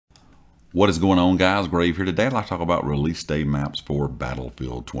What is going on, guys? Grave here. Today I'd like to talk about release day maps for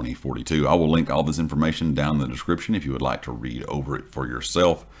Battlefield 2042. I will link all this information down in the description if you would like to read over it for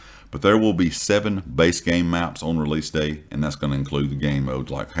yourself. But there will be 7 base game maps on release day, and that's going to include the game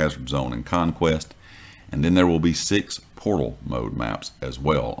modes like Hazard Zone and Conquest. And then there will be 6 Portal mode maps as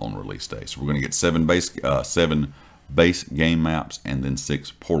well on release day. So we're going to get 7 base game maps and then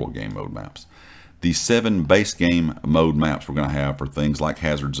 6 Portal game mode maps. The 7 base game mode maps we're going to have for things like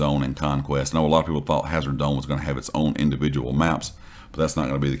Hazard Zone and Conquest. I know a lot of people thought Hazard Zone was going to have its own individual maps, but that's not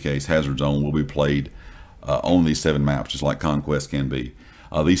going to be the case. Hazard Zone will be played on these 7 maps, just like Conquest can be.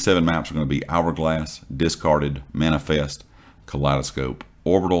 These 7 maps are going to be Hourglass, Discarded, Manifest, Kaleidoscope,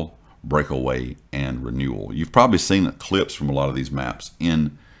 Orbital, Breakaway, and Renewal. You've probably seen clips from a lot of these maps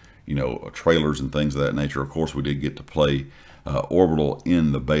in, trailers and things of that nature. Of course, we did get to play Orbital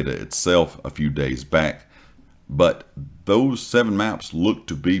in the beta itself a few days back, but those 7 maps look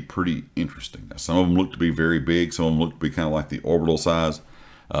to be pretty interesting. Now, some of them look to be very big, some of them look to be kind of like the Orbital size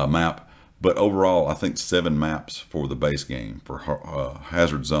map, but overall I think 7 maps for the base game for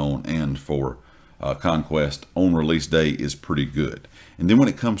Hazard Zone and for Conquest on release day is pretty good. And then when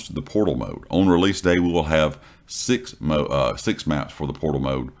it comes to the Portal mode, on release day we will have 6 maps for the Portal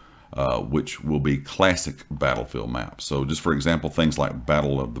mode, which will be classic Battlefield maps. So just for example, things like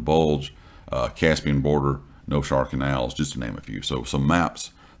Battle of the Bulge, Caspian Border, No Shar Canals, just to name a few. So some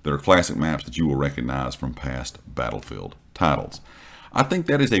maps that are classic maps that you will recognize from past Battlefield titles. I think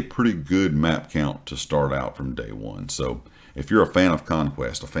that is a pretty good map count to start out from day one. So if you're a fan of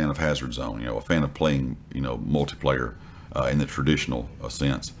Conquest, a fan of Hazard Zone, a fan of playing, multiplayer in the traditional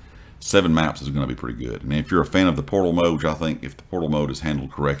sense, 7 maps is going to be pretty good. And if you're a fan of the Portal mode, which I think if the Portal mode is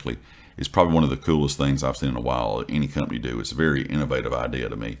handled correctly, it's probably one of the coolest things I've seen in a while any company do. It's a very innovative idea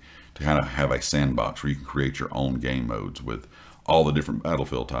to me to kind of have a sandbox where you can create your own game modes with all the different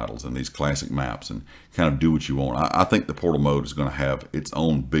Battlefield titles and these classic maps and kind of do what you want. I think the Portal mode is going to have its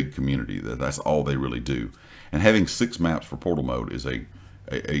own big community. That's all they really do. And having 6 maps for Portal mode is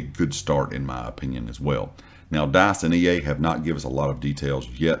a good start in my opinion as well. Now DICE and EA have not given us a lot of details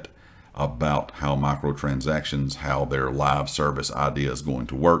yet about how microtransactions, how their live service idea is going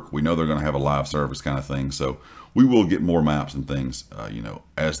to work. We know they're going to have a live service kind of thing, so we will get more maps and things,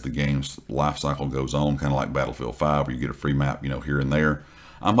 as the game's life cycle goes on, kind of like Battlefield 5, where you get a free map, here and there.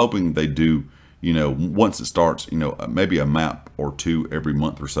 I'm hoping they do, once it starts, maybe a map or 2 every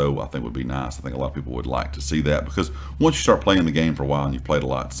month or so, I think would be nice. I think a lot of people would like to see that, because once you start playing the game for a while and you've played a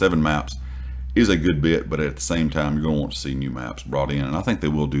lot, 7 maps is a good bit, but at the same time, you're going to want to see new maps brought in, and I think they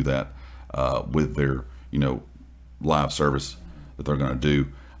will do that with their live service that they're going to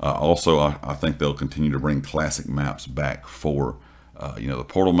do. Also, I think they'll continue to bring classic maps back for the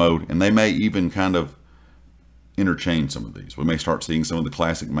Portal mode, and they may even kind of interchange some of these. We may start seeing some of the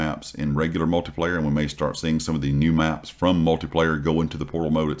classic maps in regular multiplayer, and we may start seeing some of the new maps from multiplayer go into the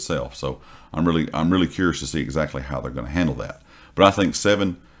Portal mode itself. So I'm really curious to see exactly how they're going to handle that. But I think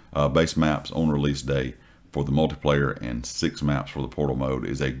 7 base maps on release day for the multiplayer and 6 maps for the Portal mode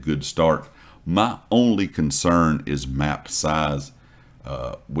is a good start. My only concern is map size.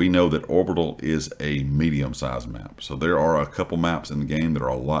 We know that Orbital is a medium-sized map, so there are a couple maps in the game that are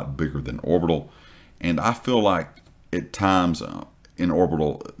a lot bigger than Orbital, and I feel like at times in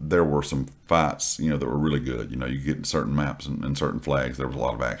Orbital there were some fights, that were really good. You get certain maps and certain flags, there was a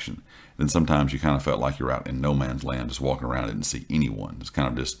lot of action. Then sometimes you kind of felt like you're out in no man's land, just walking around and didn't see anyone. It's kind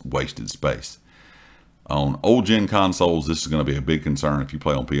of just wasted space. On old gen consoles, this is going to be a big concern if you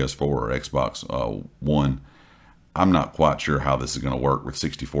play on PS4 or Xbox One. I'm not quite sure how this is going to work with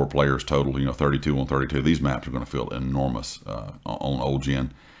 64 players total, 32 on 32. These maps are going to feel enormous on old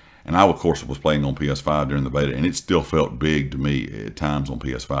gen. And I, of course, was playing on PS5 during the beta, and it still felt big to me at times on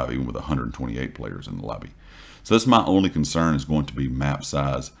PS5, even with 128 players in the lobby. So that's my only concern, is going to be map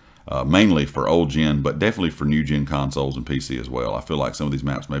size. Mainly for old gen, but definitely for new gen consoles and PC as well. I feel like some of these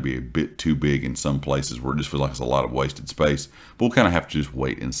maps may be a bit too big in some places where it just feels like it's a lot of wasted space. But we'll kind of have to just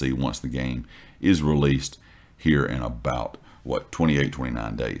wait and see once the game is released here in about, 28,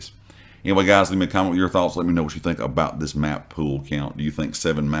 29 days. Anyway, guys, leave me a comment with your thoughts. Let me know what you think about this map pool count. Do you think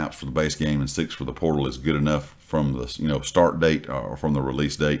 7 maps for the base game and 6 for the Portal is good enough from the start date or from the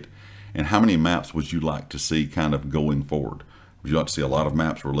release date? And how many maps would you like to see kind of going forward? Would you like to see a lot of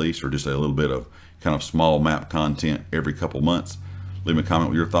maps released, or just a little bit of kind of small map content every couple months? Leave me a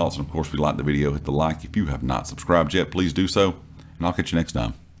comment with your thoughts, and of course, if you like the video, hit the like. If you have not subscribed yet, please do so, and I'll catch you next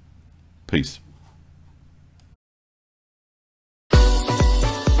time. Peace.